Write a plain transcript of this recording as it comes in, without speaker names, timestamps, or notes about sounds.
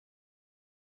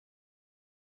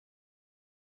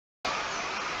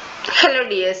Hello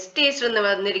dears, teacher എന്ന്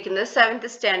പറഞ്ഞിരിക്കുന്നത് 7th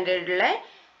സ്റ്റാൻഡേർഡിലെ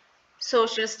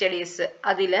social studies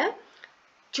അതിലെ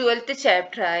 12th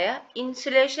ചാപ്റ്റർ ആയ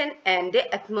ഇൻസുലേഷൻ ആൻഡ്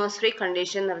അറ്റ്മോസ്ഫിയറിക്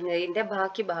കണ്ടീഷൻ എന്ന് പറഞ്ഞതിന്റെ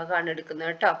ബാക്കി ഭാഗമാണ് എടുക്കുന്നത്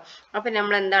കേട്ടോ. അപ്പൊ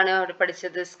നമ്മൾ എന്താണ് അവിടെ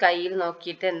പഠിച്ചത്? സ്കൈയിൽ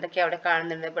നോക്കിയിട്ട് എന്തൊക്കെയാ അവിടെ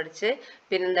കാണുന്നുണ്ട് പഠിച്ച്,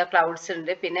 പിന്നെന്താ ക്ലൗഡ്സ്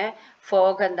ഉണ്ട്, പിന്നെ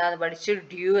ഫോഗ് എന്താന്ന് പഠിച്ചു,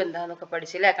 ഡ്യൂ എന്താന്നൊക്കെ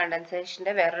പഠിച്ചു അല്ലെ.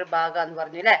 കണ്ടൻസേഷന്റെ വേറൊരു ഭാഗമാന്ന്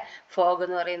പറഞ്ഞു അല്ലെ. ഫോഗ്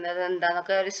എന്ന് പറയുന്നത്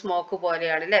എന്താന്നൊക്കെ ഒരു സ്മോക്ക്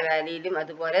പോലെയാണ് അല്ലെ, വാലിയിലും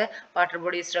അതുപോലെ വാട്ടർ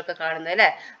ബോഡീസിലും ഒക്കെ കാണുന്നത് അല്ലെ.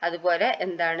 അതുപോലെ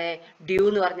എന്താണ് ഡ്യൂ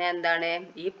എന്ന് പറഞ്ഞാൽ എന്താണ്?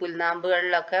 ഈ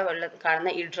പുൽനാമ്പുകളിലൊക്കെ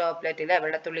കാണുന്ന ഈ ഡ്രോപ്ലെറ്റ് അല്ലെ,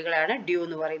 വെള്ളത്തുള്ളികളാണ് ഡ്യൂ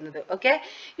എന്ന് പറയുന്നത്. Okay,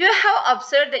 you have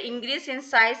observed the increase in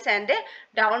size and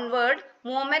downward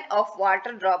movement of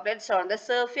water droplets on the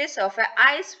surface of an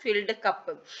ice-filled cup.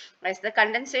 As the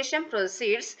condensation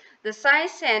proceeds, the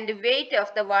size and weight of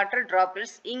the water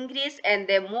droplets increase and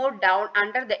they move down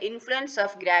under the influence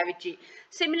of gravity.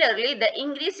 Similarly, the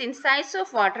increase in size of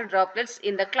water droplets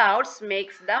in the clouds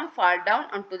makes them fall down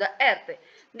onto the earth.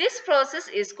 This process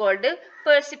is called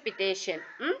precipitation.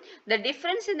 The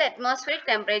difference in the atmospheric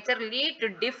temperature lead to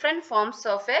different forms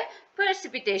of a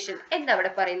precipitation. എന്താ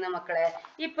അവിടെ പറയുന്ന മക്കളെ?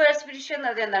 ഈ precipitation എന്ന്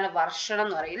പറഞ്ഞാൽ എന്താണ്? വർഷണം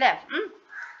എന്ന് പറയും അല്ലേ.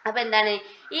 അപ്പൊ എന്താണ്?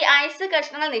 ഈ ഐസ്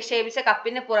കഷ്ണങ്ങൾ നിക്ഷേപിച്ച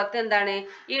കപ്പിന് പുറത്ത് എന്താണ്?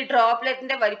 ഈ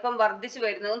ഡ്രോപ്ലെറ്റിന്റെ വലിപ്പം വർദ്ധിച്ചു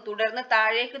വരുന്നതും തുടർന്ന്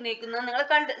താഴേക്ക് നീക്കുന്നതും നിങ്ങൾ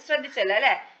ശ്രദ്ധിച്ചല്ലോ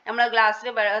അല്ലെ. നമ്മളെ ഗ്ലാസ്സിൽ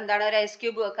എന്താണ് ഒരു ഐസ്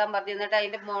ക്യൂബ് വെക്കാൻ പറഞ്ഞു, എന്നിട്ട്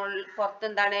അതിന്റെ പുറത്ത്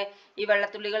എന്താണ് ഈ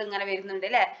വെള്ളത്തുള്ളികൾ ഇങ്ങനെ വരുന്നുണ്ട്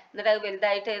അല്ലെ. എന്നിട്ട് അത്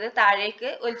വലുതായിട്ട് ഇത്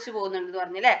താഴേക്ക് ഒലിച്ചു പോകുന്നുണ്ട്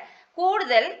പറഞ്ഞല്ലേ.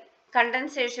 കൂടുതൽ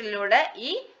കണ്ടൻസേഷനിലൂടെ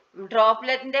ഈ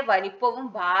ഡ്രോപ്ലെറ്റിന്റെ വലിപ്പവും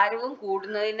ഭാരവും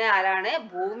കൂടുന്നതിനാലാണ്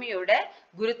ഭൂമിയുടെ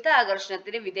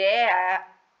ഗുരുത്വാകർഷണത്തിന്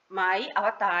വിധേയമായി അവ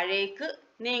താഴേക്ക്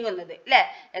നീങ്ങുന്നത് അല്ലെ.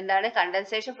 എന്താണ്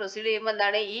കണ്ടൻസേഷൻ പ്രൊസീഡ് ചെയ്യുമ്പോൾ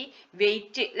എന്താണ് ഈ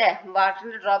വെയിറ്റ് അല്ലെ,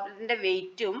 വാട്ടറിന്റെ ഡ്രോപ്ലെറ്റിന്റെ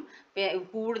വെയിറ്റും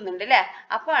കൂടുന്നുണ്ട് അല്ലെ.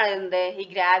 അപ്പൊ എന്ത് ഈ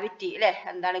ഗ്രാവിറ്റി അല്ലെ,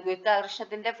 എന്താണ്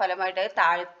ഗുരുത്വാകർഷണത്തിന്റെ ഫലമായിട്ട്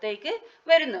താഴത്തേക്ക്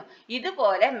വരുന്നു.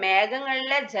 ഇതുപോലെ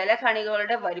മേഘങ്ങളിലെ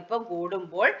ജലകണികകളുടെ വലിപ്പം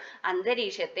കൂടുമ്പോൾ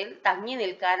അന്തരീക്ഷത്തിൽ തങ്ങി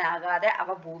നിൽക്കാനാകാതെ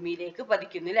അവ ഭൂമിയിലേക്ക്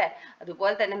പതിക്കുന്നു അല്ലെ.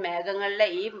 അതുപോലെ തന്നെ മേഘങ്ങളിലെ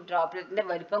ഈ ഡ്രോപ്ലെറ്റിന്റെ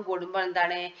വലിപ്പം കൂടുമ്പോൾ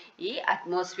എന്താണ് ഈ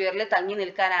അറ്റ്മോസ്ഫിയറിൽ തങ്ങി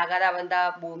നിൽക്കാനാകാതെ അവ എന്താ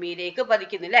ഭൂമിയിലേക്ക്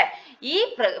പതിക്കുന്നു അല്ലെ. ഈ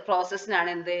പ്രോസസ്സിനാണ്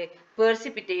എന്ത്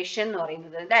പെർസിപ്പിറ്റേഷൻ എന്ന്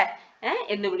പറയുന്നത് അല്ലെ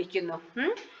എന്ന് വിളിക്കുന്നു.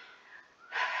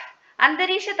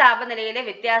 അന്തരീക്ഷ താപനിലയിലെ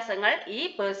വ്യത്യാസങ്ങൾ ഈ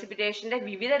പെർസിപ്പിറ്റേഷന്റെ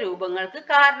വിവിധ രൂപങ്ങൾക്ക്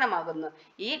കാരണമാകുന്നു.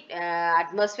 ഈ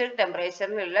അറ്റ്മോസ്ഫിയറിക്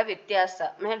ടെമ്പറേച്ചറിലുള്ള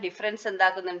ഡിഫറൻസ്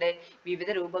എന്താക്കുന്നുണ്ട്? വിവിധ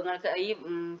രൂപങ്ങൾക്ക്, ഈ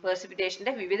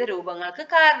പെർസിപ്പിറ്റേഷന്റെ വിവിധ രൂപങ്ങൾക്ക്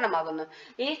കാരണമാകുന്നു.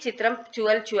 ഈ ചിത്രം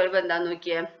 12 എന്താന്ന്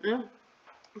നോക്കിയേ,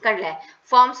 കണ്ടല്ലേ?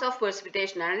 ഫോംസ് ഓഫ്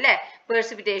പെർസിപ്പിറ്റേഷൻ ആണ് അല്ലെ.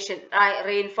 പെർസിപ്പിറ്റേഷൻ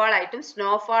റെയിൻഫാൾ ആയിട്ടും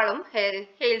സ്നോഫാളും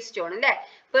ഹെയിൽ സ്റ്റോൺ അല്ലെ.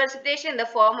 പെർസിപ്പിറ്റേഷൻ in the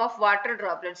form of water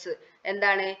droplets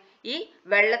എന്താണ്? ഈ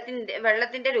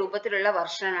വെള്ളത്തിന്റെ രൂപത്തിലുള്ള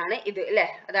വർഷനാണ് ഇത് അല്ലെ.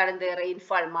 അതാണ് എന്ത്?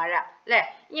 റെയിൻഫാൾ, മഴ അല്ലെ.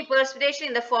 ഈ പെർസിപ്പിറ്റേഷൻ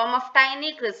in the form of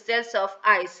tiny crystals of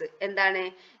ice എന്താണ്?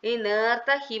 ഈ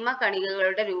നേർത്ത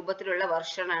ഹിമകണികകളുടെ രൂപത്തിലുള്ള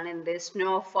വർഷനാണ് എന്ത്?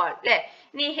 സ്നോഫാൾ അല്ലെ.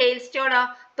 ഇനി hail സ്റ്റോണോ?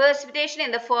 പെർസിപ്പിറ്റേഷൻ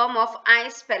in the form of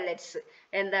ice pellets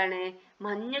എന്താണ്?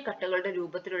 മഞ്ഞുകട്ടകളുടെ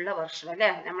രൂപത്തിലുള്ള വർഷണം അല്ലെ.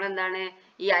 നമ്മളെന്താണ്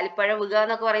ഈ ആലിപ്പഴം വീഴുക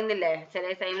എന്നൊക്കെ പറയുന്നില്ലേ,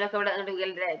 ചില ടൈമിലൊക്കെ ഇവിടെ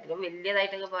വീഴലായിട്ടും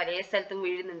വലിയതായിട്ടൊക്കെ പല സ്ഥലത്തും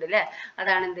വീഴുന്നുണ്ട് അല്ലെ.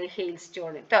 അതാണ് എന്ത്? ഹെയിൽ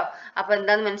സ്റ്റോൺ കേട്ടോ. അപ്പൊ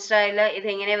എന്താന്ന് മനസ്സിലായില്ല, ഇത്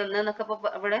എങ്ങനെ വന്നതെന്നൊക്കെ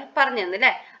ഇവിടെ പറഞ്ഞു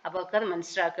തന്നല്ലേ. അപ്പൊ ഒക്കെ അത്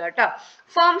മനസ്സിലാക്കുക കേട്ടോ.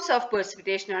 ഫോംസ് ഓഫ്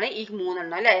പെർസിപ്പിറ്റേഷൻ ആണ് ഈ 3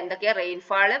 എണ്ണം അല്ലെ. എന്തൊക്കെയാ?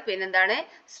 റെയിൻഫാള്, പിന്നെന്താണ്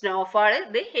സ്നോഫാള്,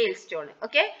 ഇത് hail stone.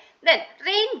 Okay. Then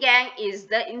rain gang is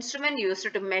the instrument used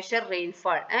to measure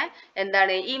rainfall.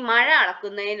 എന്താണ്? ഈ മഴ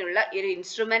അളക്കുന്നതിനുള്ള ഒരു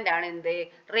ഇൻസ്ട്രുമെന്റ് ആണ് എന്ത്?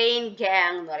 റെയിൻ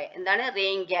ഗാങ് എന്ന് പറയാം. എന്താണ്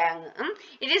rain gang?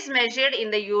 It is measured in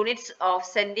the units of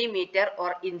centimetre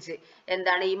or inch.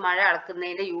 എന്താണ് ഈ മഴ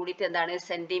അളക്കുന്നതിന്റെ യൂണിറ്റ് എന്താണ്?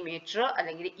 സെന്റിമീറ്ററോ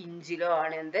അല്ലെങ്കിൽ ഇഞ്ചിലോ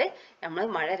ആണ് എന്ത് നമ്മൾ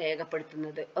മഴ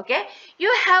രേഖപ്പെടുത്തുന്നത്. Okay.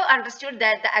 You have understood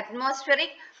that the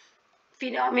atmospheric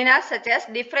phenomena such as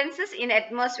differences in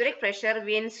atmospheric pressure,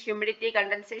 winds, humidity,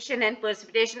 condensation and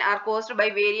precipitation are caused by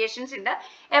variations in the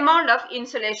amount of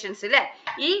insolations. അല്ലെ.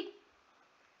 ഈ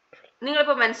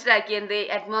നിങ്ങളിപ്പോ മനസ്സിലാക്കിയത്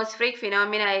അറ്റ്മോസ്ഫിയറിക്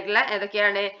ഫിനോമിന ആയിട്ടുള്ള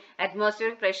ഏതൊക്കെയാണ്?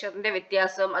 അറ്റ്മോസ്ഫിയറിക് പ്രഷറിന്റെ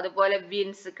വ്യത്യാസം, അതുപോലെ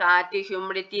winds, കാറ്റ്,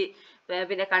 humidity,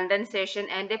 പിന്നെ condensation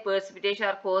and പെർസിപ്പിറ്റേഷൻ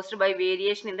are caused by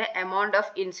variation in the amount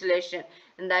of insulation.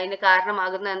 എന്താ ഇതിന്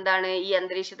കാരണമാകുന്ന എന്താണ്? ഈ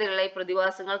അന്തരീക്ഷത്തിലുള്ള ഈ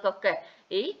പ്രതിഭാസങ്ങൾക്കൊക്കെ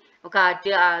ഈ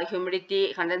കാറ്റ്, ഹ്യൂമിഡിറ്റി,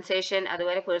 കണ്ടൻസേഷൻ,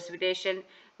 അതുപോലെ പെർസിപ്പിറ്റേഷൻ,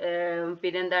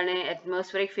 പിന്നെന്താണ്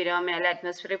അറ്റ്മോസ്ഫിയറിക് ഫിനോമിന അല്ലെ,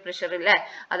 അറ്റ്മോസ്ഫിയറിക് പ്രഷർ അല്ലെ,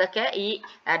 അതൊക്കെ ഈ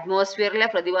അറ്റ്മോസ്ഫിയറിലെ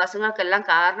പ്രതിഭാസങ്ങൾക്കെല്ലാം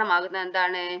കാരണമാകുന്ന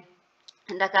എന്താണ്?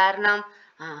 എന്താ കാരണം?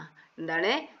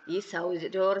 എന്താണ്? ഈ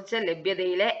സൗരോർജ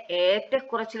ലഭ്യതയിലെ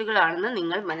ഏറ്റക്കുറച്ചിലുകളാണെന്ന്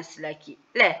നിങ്ങൾ മനസ്സിലാക്കി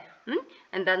അല്ലെ.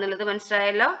 എന്താന്നുള്ളത്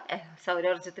മനസ്സിലായല്ലോ.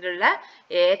 സൗരോർജ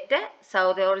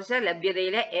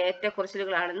ലഭ്യതയിലെ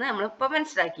ഏറ്റക്കുറച്ചിലുകളാണെന്ന് നമ്മളിപ്പോ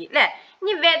മനസ്സിലാക്കി അല്ലെ.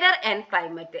 ഇനി വെതർ ആൻഡ്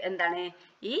ക്ലൈമറ്റ് എന്താണ്?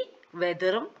 ഈ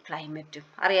വെതറും ക്ലൈമറ്റും.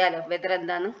 അറിയാലോ വെതർ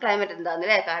എന്താന്ന്, ക്ലൈമറ്റ് എന്താന്ന്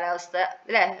അല്ലെ, കാലാവസ്ഥ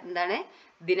അല്ലെ, എന്താണ്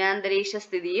ദിനാന്തരീക്ഷ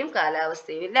സ്ഥിതിയും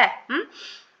കാലാവസ്ഥയും അല്ലെ.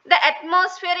 ദ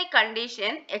അറ്റ്മോസ്ഫിയറിക്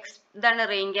കണ്ടീഷൻ ഇതാണ്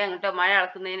റെയിൻ ഗ്യാങ് കേട്ടോ, മഴ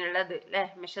അളക്കുന്നതിനുള്ളത് അല്ലെ,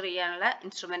 മെഷർ ചെയ്യാനുള്ള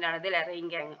ഇൻസ്ട്രുമെന്റ് ആണ് ഇത് അല്ലെ, റെയിൻ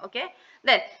ഗ്യാങ്. ഓക്കെ,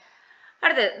 ദെൻ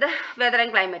അടുത്തത് weather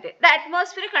and climate. The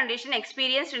atmospheric condition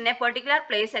experienced in A particular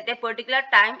place at A particular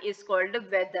time is called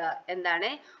weather. എന്താണ്,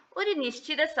 ഒരു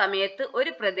നിശ്ചിത സമയത്ത്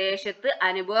ഒരു പ്രദേശത്ത്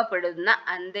അനുഭവപ്പെടുന്ന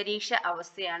അന്തരീക്ഷ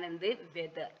അവസ്ഥയാണ് എന്ത്,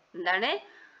 വെതർ. എന്താണ്,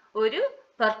 ഒരു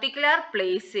പെർട്ടിക്കുലർ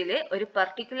പ്ലേസിൽ ഒരു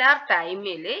പെർട്ടിക്കുലർ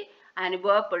ടൈമിൽ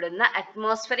അനുഭവപ്പെടുന്ന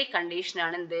അറ്റ്മോസ്ഫിയറിക് കണ്ടീഷൻ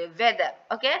ആണ് എന്ത്, weather.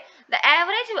 Okay, the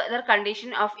average weather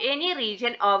condition of any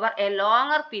region over A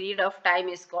longer period of time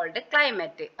is called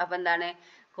climate. അപ്പൊ എന്താണ്,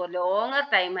 ലോങ്ങർ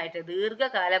ടൈം ആയിട്ട്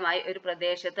ദീർഘകാലമായി ഒരു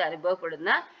പ്രദേശത്ത്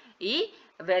അനുഭവപ്പെടുന്ന ഈ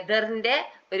വെതറിന്റെ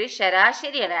ഒരു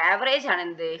ശരാശരിയാണ്, ആവറേജ് ആണ്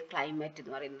എന്ത്, ക്ലൈമറ്റ്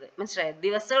എന്ന് പറയുന്നത്. മനസ്സിലായോ,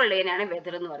 ദിവസമുള്ളതിനാണ്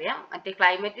വെതർ എന്ന് പറയാം, മറ്റേ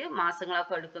ക്ലൈമറ്റ്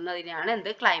മാസങ്ങളൊക്കെ എടുക്കുന്നതിനാണ് എന്ത്,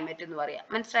 ക്ലൈമറ്റ് എന്ന് പറയാം.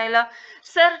 മനസ്സിലായല്ലോ.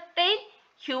 Certain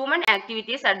human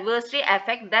activities adversely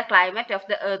affect the climate of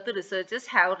the earth. Researchers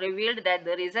have revealed that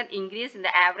there is an increase in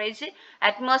the average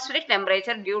atmospheric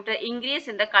temperature due to increase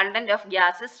in the content of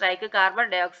gases like carbon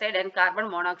dioxide and carbon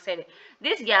monoxide.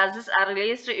 These gases are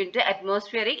released into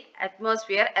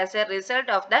atmosphere as a result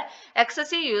of the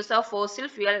excessive use of fossil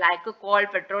fuel like coal,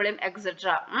 petroleum,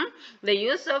 etc. The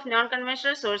use of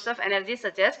non-conventional source of energy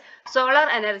such as solar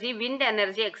energy, wind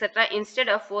energy, etc. instead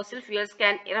of fossil fuels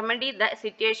can remedy the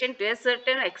situation to a certain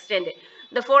extent.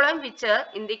 The following picture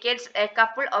indicates a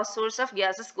couple of sources of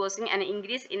gases causing an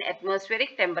increase in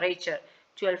atmospheric temperature.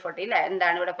 1240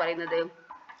 എന്താണ് ഇവിടെ പറയുന്നത്,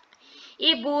 ഈ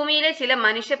ഭൂമിയിലെ ചില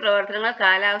മനുഷ്യ പ്രവർത്തനങ്ങൾ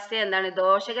കാലാവസ്ഥയെ എന്താണ്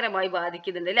ദോഷകരമായി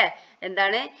ബാധിക്കുന്നുണ്ട് അല്ലെ.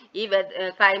 എന്താണ് ഈ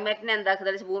ക്ലൈമറ്റിനെ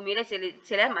എന്താക്കുന്നുണ്ട്, ഭൂമിയിലെ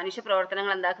ചില മനുഷ്യ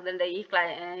പ്രവർത്തനങ്ങൾ എന്താക്കുന്നുണ്ട്, ഈ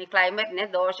ക്ലൈമറ്റിനെ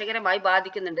ദോഷകരമായി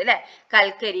ബാധിക്കുന്നുണ്ട് അല്ലെ.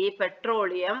 കൽക്കരി,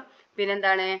 പെട്രോളിയം,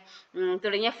 പിന്നെന്താണ്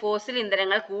തുടങ്ങിയ ഫോസിൽ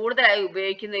ഇന്ധനങ്ങൾ കൂടുതലായി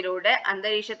ഉപയോഗിക്കുന്നതിലൂടെ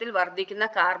അന്തരീക്ഷത്തിൽ വർദ്ധിക്കുന്ന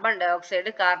കാർബൺ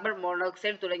ഡയോക്സൈഡ്, കാർബൺ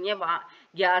മോണോക്സൈഡ് തുടങ്ങിയ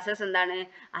ഗ്യാസസ് എന്താണ്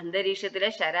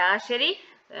അന്തരീക്ഷത്തിലെ ശരാശരി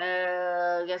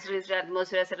gas released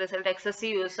atmosphere as a result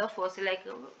excessive use of fossil like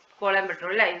coal and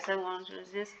petrol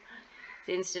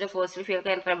instead of fossil fuel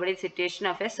can remedy situation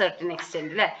of a certain extent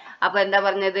അല്ലെ. അപ്പൊ എന്താ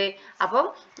പറഞ്ഞത്, അപ്പം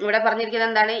ഇവിടെ പറഞ്ഞിരിക്കുന്നത്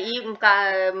എന്താണ്, ഈ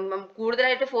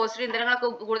കൂടുതലായിട്ട് ഫോസിൽ ഇന്ധനങ്ങളൊക്കെ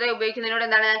കൂടുതലായി ഉപയോഗിക്കുന്നതിനോട്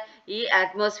എന്താണ് ഈ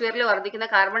അറ്റ്മോസ്ഫിയറിൽ വർദ്ധിക്കുന്ന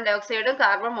കാർബൺ ഡയോക്സൈഡും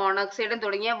കാർബൺ മോണോക്സൈഡും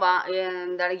തുടങ്ങിയ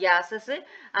എന്താണ് ഗ്യാസസ്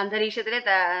അന്തരീക്ഷത്തിലെ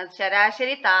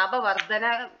ശരാശരി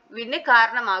താപവർദ്ധനവിന്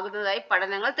കാരണമാകുന്നതായി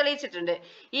പഠനങ്ങൾ തെളിയിച്ചിട്ടുണ്ട്.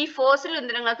 ഈ ഫോസിൽ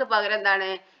ഇന്ധനങ്ങൾക്ക് പകരം എന്താണ്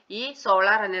ഈ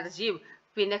സോളാർ എനർജിയും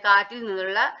പിന്നെ കാറ്റിൽ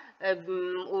നിന്നുള്ള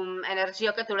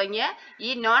എനർജിയൊക്കെ തുടങ്ങിയ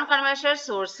ഈ നോൺ കൺവെൻഷണൽ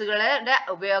സോഴ്സുകളുടെ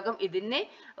ഉപയോഗം ഇതിന്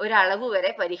ഒരളവ്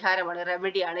വരെ പരിഹാരമാണ്,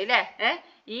 റെമഡിയാണ് അല്ലെ.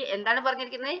 ഈ എന്താണ്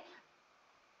പറഞ്ഞിരിക്കുന്നത്,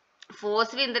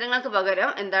 ഫോസിൽ ഇന്ധനങ്ങൾക്ക്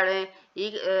പകരം എന്താണ് ഈ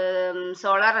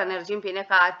സോളാർ എനർജിയും പിന്നെ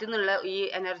കാറ്റിൽ നിന്നുള്ള ഈ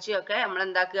എനർജിയൊക്കെ നമ്മൾ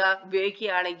എന്താക്കുക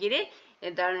ഉപയോഗിക്കുകയാണെങ്കിൽ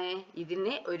എന്താണ്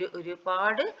ഇതിന്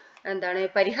ഒരുപാട് എന്താണ്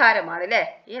പരിഹാരമാണ് അല്ലെ.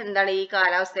 എന്താണ് ഈ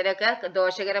കാലാവസ്ഥയിലൊക്കെ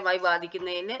ദോഷകരമായി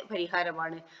ബാധിക്കുന്നതിന്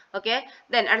പരിഹാരമാണ്. ഓക്കെ,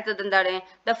 ദെൻ അടുത്തത് എന്താണ്,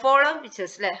 ദ ഫോളോവിങ്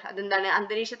പിക്ചേഴ്സ് അല്ലെ, അതെന്താണ്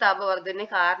അന്തരീക്ഷ താപവർദ്ധനന്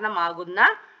കാരണമാകുന്ന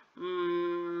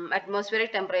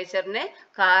അറ്റ്മോസ്ഫിയറിക് ടെമ്പറേച്ചറിന്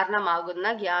കാരണമാകുന്ന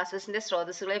ഗ്യാസസിന്റെ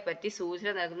സ്രോതസ്സുകളെ പറ്റി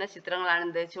സൂചന നൽകുന്ന ചിത്രങ്ങളാണ്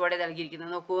എന്ത് ചുവടെ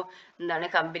നൽകിയിരിക്കുന്നത്. നോക്കൂ, എന്താണ്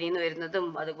കമ്പനിയിൽ നിന്ന് വരുന്നതും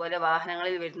അതുപോലെ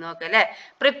വാഹനങ്ങളിൽ വരുന്നതൊക്കെ അല്ലെ.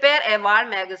 Prepare A wall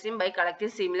magazine by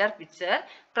collecting similar picture.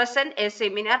 Present a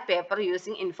seminar paper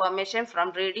using information from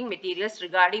reading materials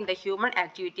regarding the human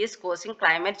activities causing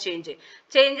climate change.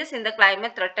 Changes in the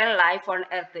climate threaten life on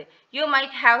Earth. You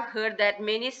might have heard that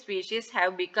many species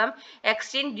have become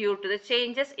extinct due to the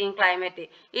changes in climate.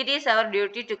 It is our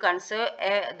duty to conserve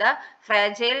the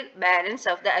fragile balance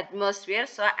of the atmosphere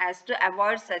so as to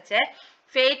avoid such a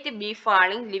fate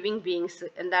befalling living beings.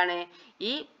 എന്താണ്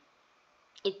ഈ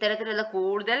ഇത്തരത്തിലുള്ള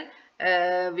കൂടുതൽ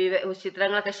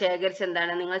ചിത്രങ്ങളൊക്കെ ശേഖരിച്ച്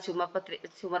എന്താണ് നിങ്ങൾ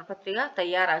ചുമർപത്രിക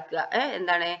തയ്യാറാക്കുക,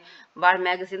 എന്താണ് വാൾ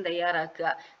മാഗസിൻ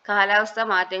തയ്യാറാക്കുക. കാലാവസ്ഥാ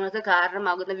മാറ്റങ്ങൾക്ക്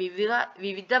കാരണമാകുന്ന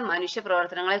വിവിധ മനുഷ്യ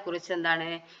പ്രവർത്തനങ്ങളെ കുറിച്ച് എന്താണ്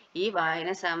ഈ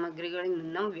വായന സാമഗ്രികളിൽ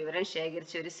നിന്നും വിവരം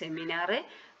ശേഖരിച്ച ഒരു സെമിനാർ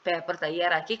പേപ്പർ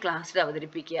തയ്യാറാക്കി ക്ലാസ്സിൽ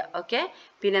അവതരിപ്പിക്കുക. ഓക്കെ,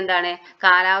 പിന്നെന്താണ്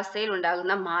കാലാവസ്ഥയിൽ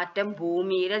ഉണ്ടാകുന്ന മാറ്റം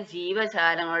ഭൂമിയിലെ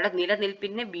ജീവജാലങ്ങളുടെ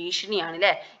നിലനിൽപ്പിന് ഭീഷണിയാണ്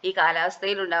അല്ലെ. ഈ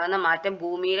കാലാവസ്ഥയിൽ ഉണ്ടാകുന്ന മാറ്റം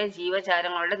ഭൂമിയിലെ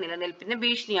ജീവജാലങ്ങളുടെ നിലനിൽപ്പിന്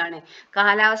ഭീഷണിയാണ്.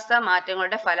 കാലാവസ്ഥാ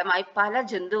മാറ്റങ്ങളുടെ ഫലമായി പല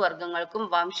ജന്തുവർഗങ്ങൾക്കും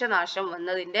വംശനാശം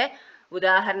വന്നതിന്റെ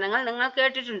ഉദാഹരണങ്ങൾ നിങ്ങൾ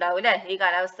കേട്ടിട്ടുണ്ടാവും അല്ലെ. ഈ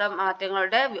കാലാവസ്ഥാ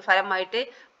മാറ്റങ്ങളുടെ ഫലമായിട്ട്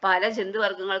പല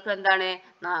ജന്തുവർഗങ്ങൾക്കും എന്താണ്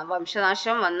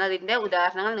വംശനാശം വന്നതിന്റെ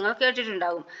ഉദാഹരണങ്ങൾ നിങ്ങൾ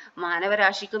കേട്ടിട്ടുണ്ടാകും.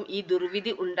 മാനവരാശിക്കും ഈ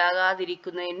ദുർവിധി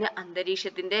ഉണ്ടാകാതിരിക്കുന്നതിന്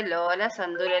അന്തരീക്ഷത്തിന്റെ ലോല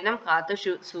സന്തുലനം കാത്തു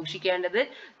സൂക്ഷിക്കേണ്ടത്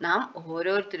നാം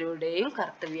ഓരോരുത്തരുടെയും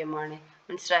കർത്തവ്യമാണ്.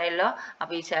 മനസ്സിലായല്ലോ?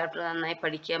 അപ്പോൾ ഈ ചാപ്റ്റർ നന്നായി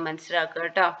പഠിക്കുക, മനസ്സിലാക്കുക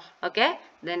കേട്ടോ. ഓക്കെ,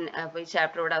 ദെൻ അപ്പോൾ ഈ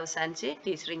ചാപ്റ്റർ ഇവിടെ അവസാനിച്ച്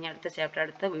ടീച്ചർ ഇനി അടുത്ത ചാപ്റ്റർ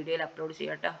അടുത്ത വീഡിയോയിൽ അപ്ലോഡ്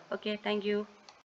ചെയ്യാം കേട്ടോ. Okay, thank you.